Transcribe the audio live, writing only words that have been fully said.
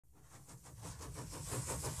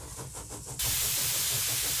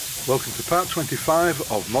Welcome to part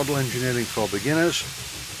 25 of Model Engineering for Beginners,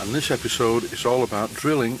 and this episode is all about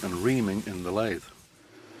drilling and reaming in the lathe.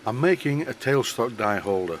 I'm making a tailstock die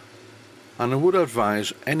holder, and I would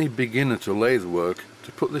advise any beginner to lathe work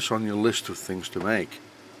to put this on your list of things to make.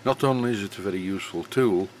 Not only is it a very useful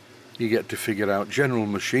tool, you get to figure out general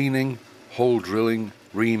machining, hole drilling,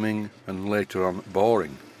 reaming, and later on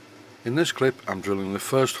boring. In this clip I'm drilling the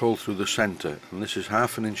first hole through the centre, and this is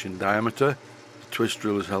 1/2 inch in diameter. The twist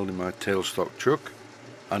drill is held in my tailstock chuck,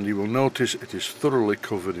 and you will notice it is thoroughly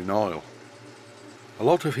covered in oil. A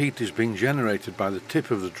lot of heat is being generated by the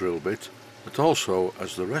tip of the drill bit, but also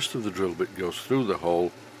as the rest of the drill bit goes through the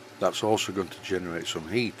hole, that's also going to generate some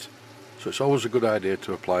heat. So it's always a good idea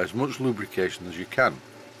to apply as much lubrication as you can.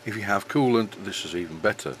 If you have coolant, this is even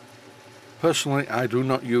better. Personally, I do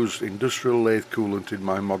not use industrial lathe coolant in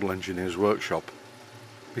my Model Engineer's workshop,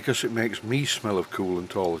 because it makes me smell of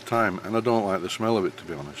coolant all the time, and I don't like the smell of it, to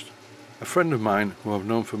be honest. A friend of mine who I've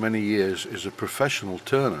known for many years is a professional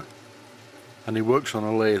turner, and he works on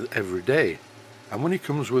a lathe every day, and when he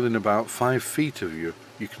comes within about 5 feet of you,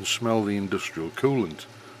 you can smell the industrial coolant.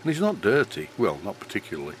 And he's not dirty, well, not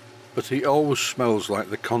particularly, but he always smells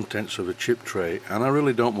like the contents of a chip tray, and I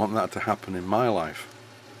really don't want that to happen in my life.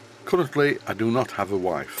 Currently, I do not have a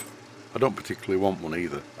wife. I don't particularly want one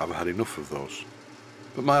either, I've had enough of those.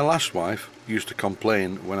 But my last wife used to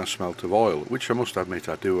complain when I smelt of oil, which I must admit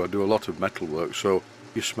I do. I do a lot of metal work, so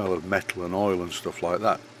you smell of metal and oil and stuff like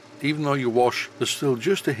that. Even though you wash, there's still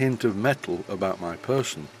just a hint of metal about my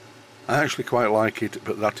person. I actually quite like it,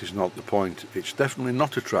 but that is not the point. It's definitely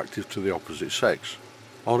not attractive to the opposite sex,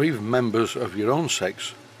 or even members of your own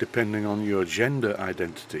sex, depending on your gender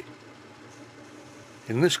identity.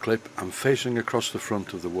 In this clip, I'm facing across the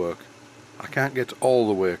front of the work. I can't get all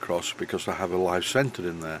the way across because I have a live centre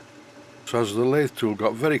in there. So as the lathe tool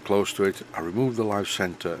got very close to it, I removed the live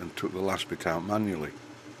centre and took the last bit out manually.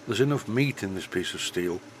 There's enough meat in this piece of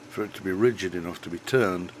steel for it to be rigid enough to be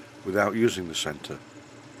turned without using the centre.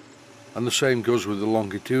 And the same goes with the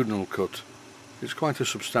longitudinal cut. It's quite a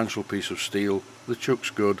substantial piece of steel, the chuck's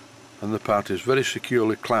good, and the part is very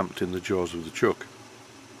securely clamped in the jaws of the chuck.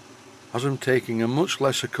 As I'm taking a much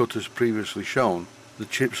lesser cut as previously shown, the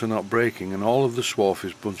chips are not breaking and all of the swarf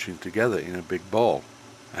is bunching together in a big ball.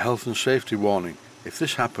 A health and safety warning: if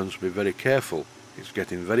this happens, be very careful. It's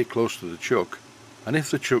getting very close to the chuck, and if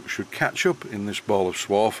the chuck should catch up in this ball of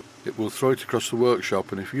swarf, it will throw it across the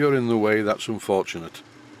workshop, and if you're in the way, that's unfortunate.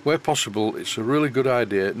 Where possible, it's a really good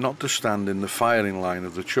idea not to stand in the firing line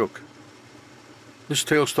of the chuck. This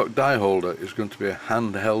tailstock die holder is going to be a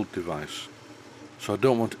handheld device, so I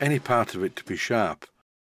don't want any part of it to be sharp,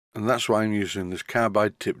 and that's why I'm using this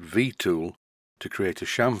carbide tipped V tool to create a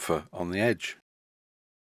chamfer on the edge.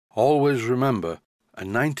 Always remember, a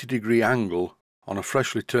 90-degree angle on a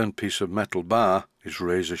freshly turned piece of metal bar is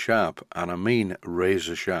razor sharp, and I mean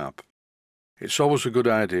razor sharp. It's always a good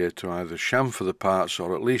idea to either chamfer the parts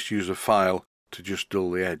or at least use a file to just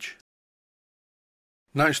dull the edge.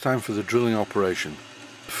 Now it's time for the drilling operation.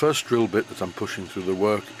 The first drill bit that I'm pushing through the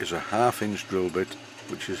work is a 1/2 inch drill bit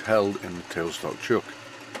which is held in the tailstock chuck.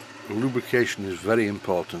 The lubrication is very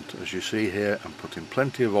important. As you see here, I'm putting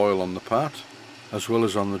plenty of oil on the part as well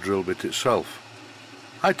as on the drill bit itself.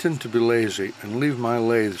 I tend to be lazy and leave my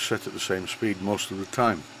lathe set at the same speed most of the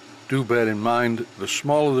time. Do bear in mind, the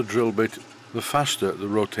smaller the drill bit, the faster the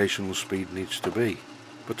rotational speed needs to be.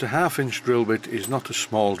 But a 1/2 inch drill bit is not a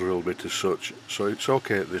small drill bit as such, so it's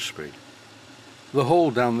okay at this speed. The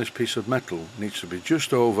hole down this piece of metal needs to be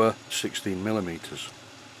just over 16 millimeters,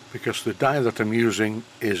 because the die that I'm using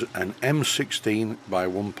is an M16 by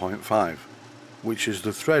 1.5, which is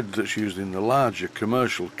the thread that's used in the larger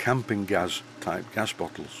commercial camping gas type gas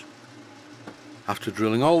bottles. After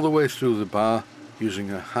drilling all the way through the bar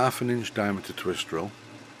using a 1/2 inch diameter twist drill,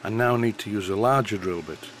 I now need to use a larger drill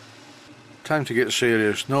bit. Time to get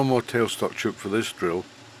serious. No more tailstock chuck for this drill.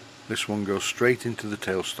 This one goes straight into the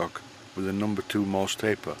tailstock with a number 2 Morse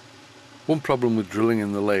taper. One problem with drilling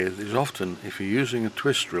in the lathe is often if you're using a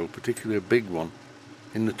twist drill, particularly a big one,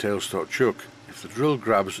 in the tailstock chuck, if the drill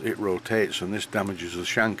grabs, it rotates and this damages the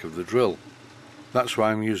shank of the drill. That's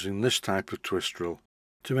why I'm using this type of twist drill.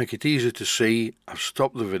 To make it easier to see, I've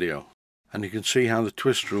stopped the video, and you can see how the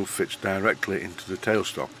twist drill fits directly into the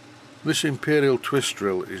tailstock. This Imperial twist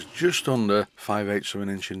drill is just under 5/8 of an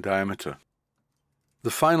inch in diameter.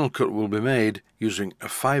 The final cut will be made using a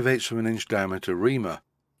 5/8 of an inch diameter reamer.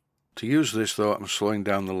 To use this though, I'm slowing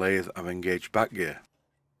down the lathe. I've engaged back gear.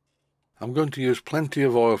 I'm going to use plenty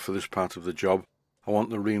of oil for this part of the job. I want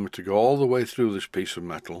the reamer to go all the way through this piece of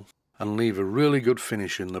metal and leave a really good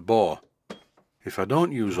finish in the bore. If I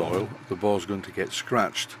don't use oil, the bore's going to get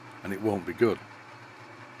scratched, and it won't be good.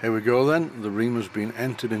 Here we go then, the reamer's been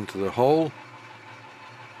entered into the hole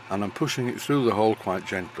and I'm pushing it through the hole quite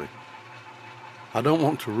gently. I don't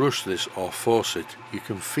want to rush this or force it. You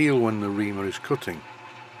can feel when the reamer is cutting.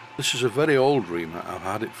 This is a very old reamer, I've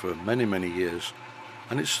had it for many years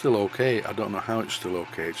and it's still okay. I don't know how it's still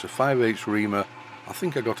okay. It's a 5/8 reamer. I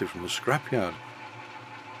think I got it from the scrapyard.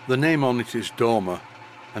 The name on it is Dormer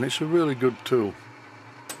and it's a really good tool.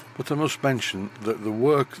 But I must mention that the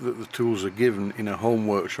work that the tools are given in a home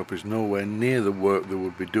workshop is nowhere near the work they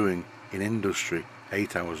would be doing in industry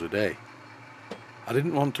 8 hours a day. I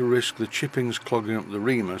didn't want to risk the chippings clogging up the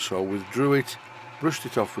reamer, so I withdrew it, brushed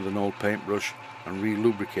it off with an old paintbrush and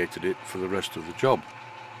re-lubricated it for the rest of the job.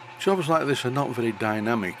 Jobs like this are not very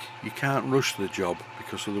dynamic. You can't rush the job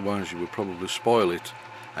because otherwise you will probably spoil it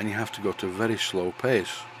and you have to go at a very slow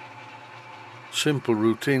pace. Simple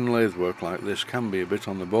routine lathe work like this can be a bit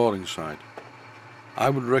on the boring side. I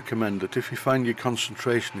would recommend that if you find your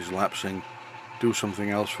concentration is lapsing, do something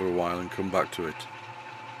else for a while and come back to it.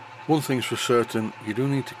 One thing's for certain, you do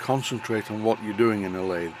need to concentrate on what you're doing in a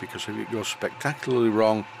lathe, because if it goes spectacularly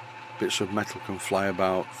wrong, bits of metal can fly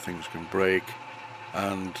about, things can break,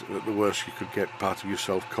 and at the worst you could get part of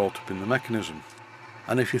yourself caught up in the mechanism.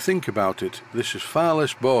 And if you think about it, this is far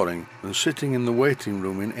less boring than sitting in the waiting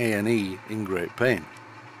room in A&E in great pain.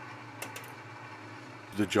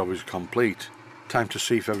 The job is complete. Time to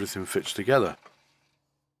see if everything fits together.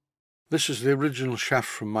 This is the original shaft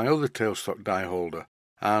from my other tailstock die holder,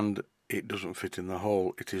 and it doesn't fit in the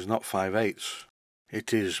hole. It is not 5/8.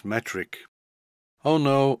 It is metric. Oh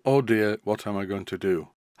no, oh dear, what am I going to do?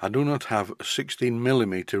 I do not have a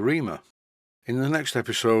 16mm reamer. In the next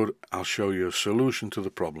episode, I'll show you a solution to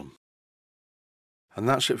the problem. And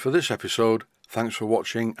that's it for this episode. Thanks for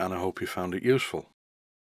watching and I hope you found it useful.